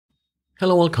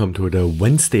Hello, welcome to the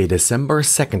Wednesday, December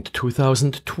 2nd,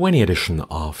 2020 edition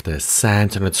of the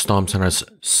SANS Internet Storm Center's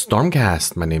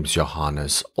Stormcast. My name is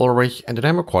Johannes Ulrich and today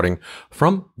I'm recording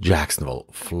from Jacksonville,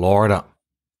 Florida.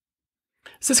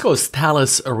 Cisco's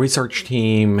Thales research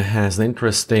team has an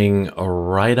interesting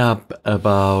write-up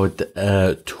about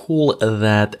a tool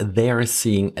that they're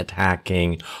seeing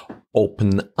attacking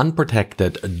open,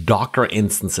 unprotected Docker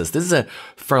instances. This is a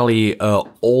fairly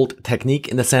old technique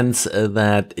in the sense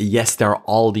that, yes, there are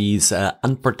all these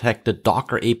unprotected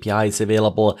Docker APIs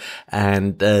available,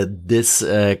 and this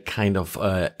kind of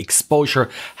exposure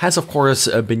has, of course,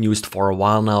 been used for a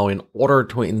while now in order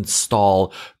to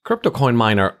install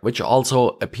CryptoCoinMiner, which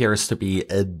also appears to be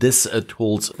this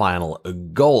tool's final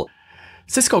goal.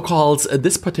 Cisco calls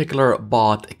this particular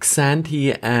bot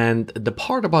Xanti, and the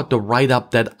part about the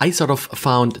write-up that I sort of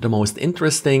found the most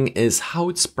interesting is how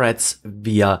it spreads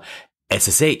via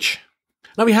SSH.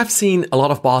 Now, we have seen a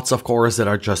lot of bots, of course, that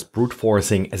are just brute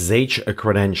forcing SSH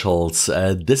credentials.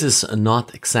 This is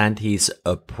not Xanti's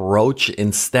approach.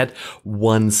 Instead,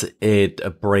 once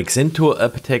it breaks into a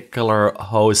particular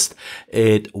host,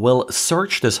 it will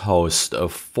search this host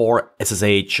for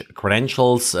SSH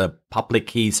credentials, public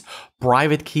keys,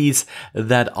 private keys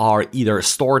that are either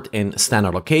stored in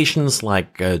standard locations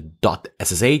like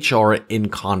 .ssh or in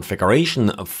configuration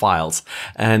files.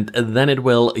 And then it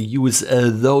will use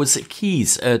those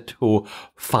keys to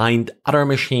find other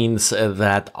machines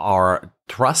that are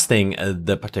trusting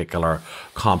the particular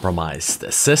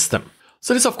compromised system.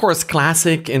 So this is, of course,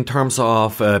 classic in terms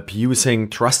of abusing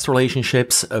trust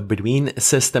relationships between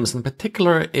systems, in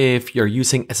particular if you're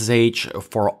using SSH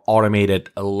for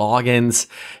automated logins.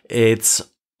 It's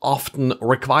often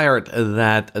required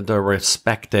that the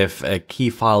respective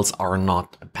key files are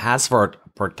not password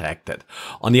protected.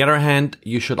 On the other hand,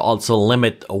 you should also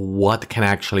limit what can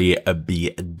actually be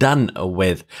done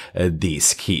with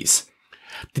these keys.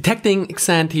 Detecting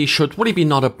Xanti should really be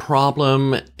not a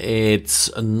problem. It's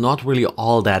not really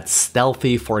all that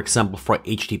stealthy. For example, for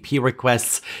HTTP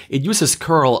requests, it uses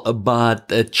curl,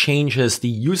 but changes the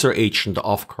user agent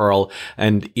of curl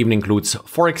and even includes,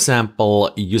 for example,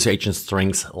 user agent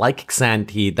strings like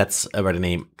Xanti, that's where the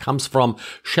name comes from,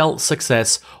 shell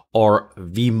success, or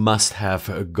we must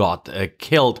have got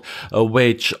killed,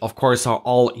 which of course are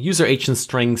all user agent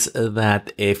strings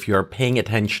that, if you're paying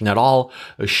attention at all,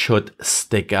 should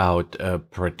stick out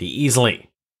pretty easily.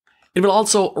 It will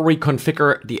also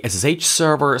reconfigure the SSH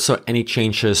server, so any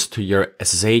changes to your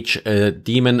SSH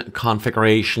daemon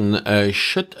configuration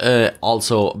should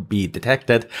also be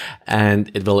detected,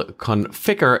 and it will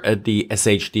configure the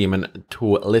SSH daemon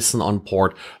to listen on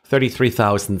port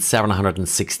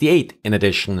 33,768 in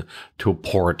addition to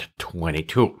port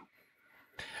 22.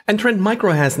 And Trend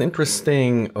Micro has an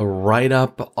interesting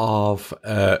write-up of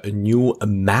a new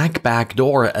Mac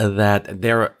backdoor that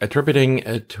they're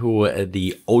attributing to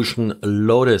the Ocean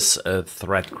Lotus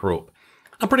threat group.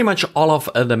 And pretty much all of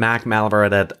the Mac malware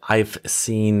that I've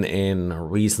seen in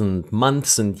recent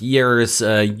months and years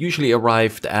usually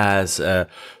arrived as a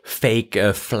fake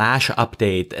flash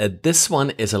update. This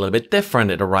one is a little bit different.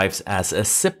 It arrives as a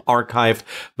zip archive,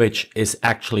 which is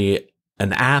actually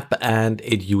an app, and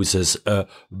it uses a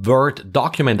Word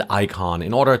document icon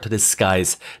in order to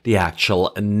disguise the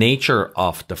actual nature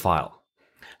of the file.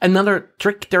 Another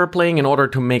trick they're playing in order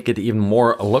to make it even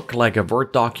more look like a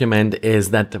Word document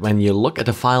is that when you look at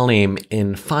the file name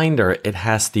in Finder, it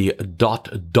has the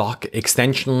 .doc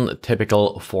extension,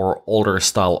 typical for older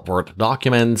style Word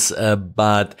documents.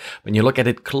 But when you look at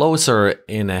it closer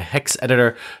in a hex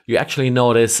editor, you actually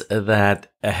notice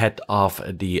that ahead of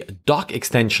the doc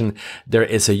extension, there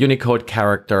is a Unicode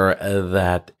character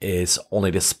that is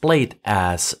only displayed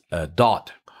as a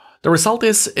dot. The result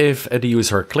is, if the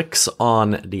user clicks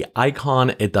on the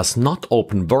icon, it does not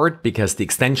open Word because the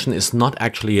extension is not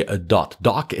actually a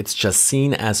 .doc. It's just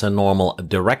seen as a normal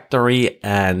directory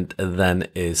and then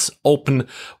is open,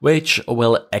 which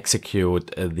will execute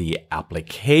the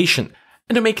application.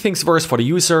 And to make things worse for the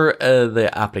user, the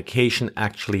application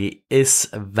actually is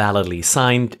validly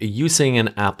signed using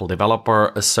an Apple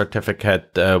developer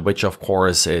certificate, which of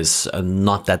course is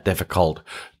not that difficult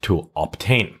to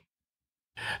obtain.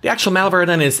 The actual malware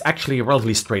then is actually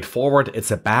relatively straightforward. It's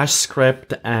a bash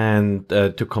script, and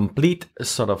to complete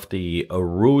sort of the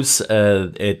ruse,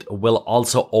 it will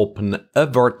also open a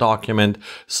Word document.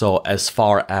 So as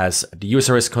far as the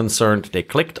user is concerned, they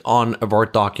clicked on a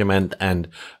Word document and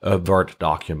a Word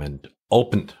document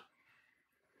opened.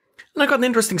 And I got an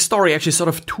interesting story, actually sort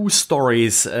of two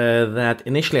stories that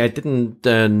initially I didn't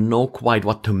know quite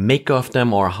what to make of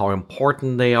them or how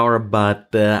important they are, but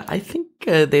I think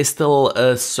they still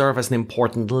serve as an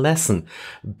important lesson.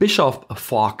 Bishop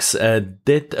Fox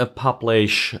did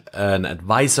publish an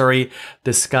advisory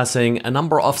discussing a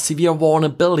number of severe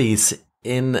vulnerabilities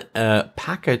in a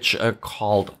package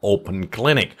called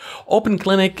OpenClinic.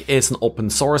 OpenClinic is an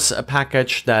open source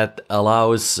package that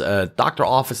allows doctor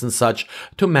office and such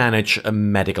to manage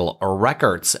medical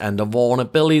records. And the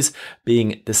vulnerabilities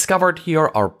being discovered here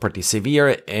are pretty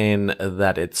severe in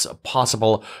that it's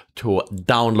possible to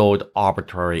download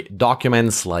arbitrary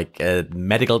documents like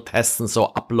medical tests and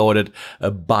so uploaded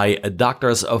by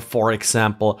doctors, for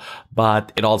example,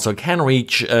 but it also can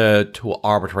reach to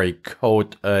arbitrary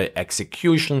code execution.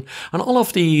 And all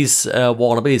of these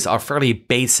vulnerabilities are fairly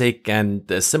basic and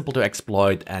simple to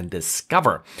exploit and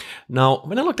discover. Now,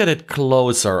 when I looked at it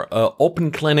closer,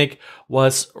 OpenClinic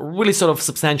was really sort of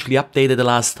substantially updated the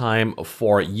last time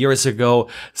 4 years ago.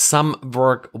 Some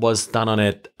work was done on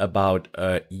it about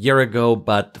a year ago,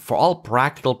 but for all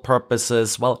practical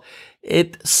purposes, well,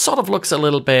 it sort of looks a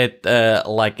little bit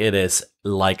like it is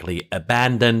likely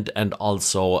abandoned, and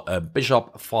also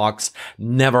Bishop Fox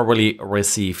never really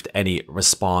received any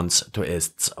response to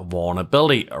its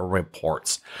vulnerability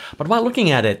reports. But while looking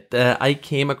at it, I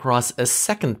came across a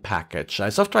second package. I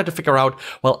sort of tried to figure out,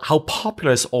 well, how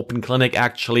popular is OpenClinic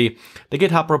actually? The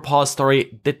GitHub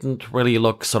repository didn't really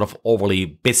look sort of overly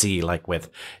busy, like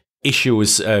with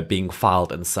issues being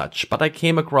filed and such, but I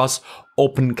came across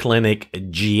OpenClinic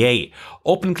GA.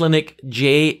 OpenClinic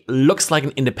GA looks like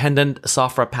an independent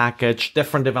software package.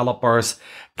 Different developers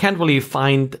can't really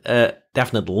find a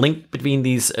definite link between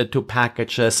these two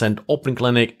packages, and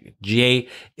OpenClinic GA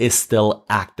is still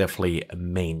actively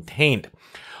maintained.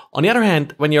 On the other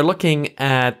hand, when you're looking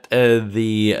at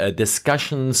the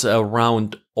discussions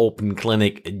around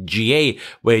OpenClinic GA,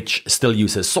 which still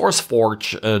uses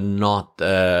SourceForge, not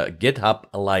GitHub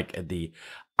like the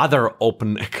other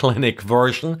OpenClinic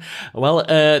version, well,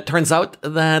 turns out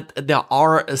that there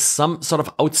are some sort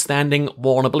of outstanding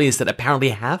vulnerabilities that apparently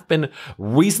have been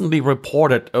recently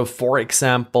reported, for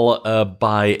example,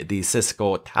 by the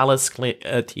Cisco Talos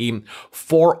team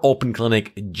for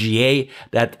OpenClinic GA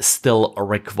that still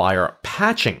require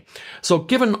patching. So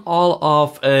given all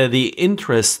of the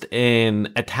interest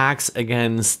in attacks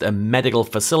against medical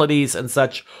facilities and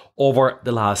such over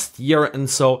the last year and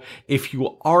so, if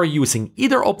you are using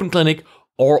either OpenClinic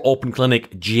or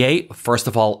OpenClinic GA, first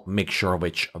of all, make sure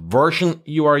which version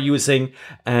you are using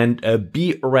and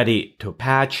be ready to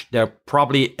patch. There are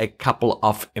probably a couple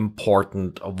of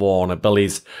important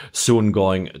vulnerabilities soon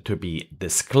going to be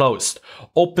disclosed.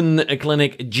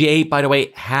 OpenClinic GA, by the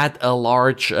way, had a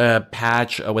large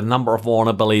patch with a number of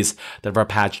vulnerabilities that were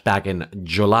patched back in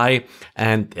July.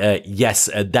 And yes,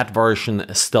 that version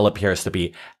still appears to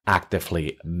be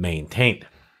actively maintained.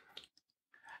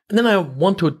 And then I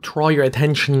want to draw your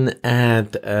attention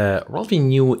at a relatively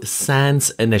new SANS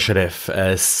initiative,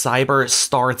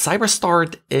 CyberStart.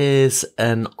 CyberStart is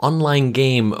an online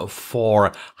game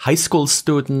for high school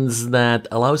students that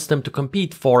allows them to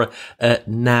compete for a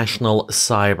national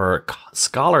cyber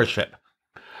scholarship.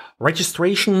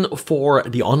 Registration for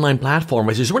the online platform,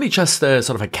 which is really just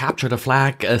sort of a capture the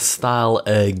flag style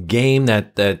game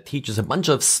that teaches a bunch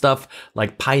of stuff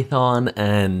like Python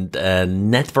and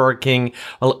networking.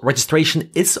 Well, registration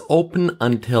is open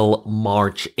until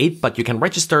March 8th, but you can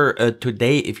register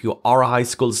today if you are a high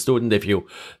school student, if you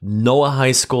know a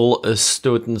high school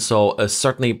student. So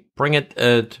certainly bring it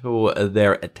to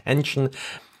their attention,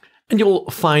 and you'll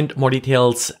find more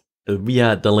details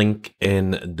via the link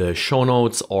in the show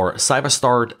notes or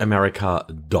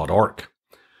cyberstartamerica.org.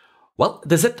 Well,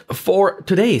 that's it for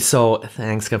today. So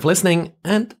thanks again for listening,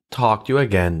 and talk to you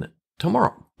again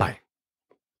tomorrow.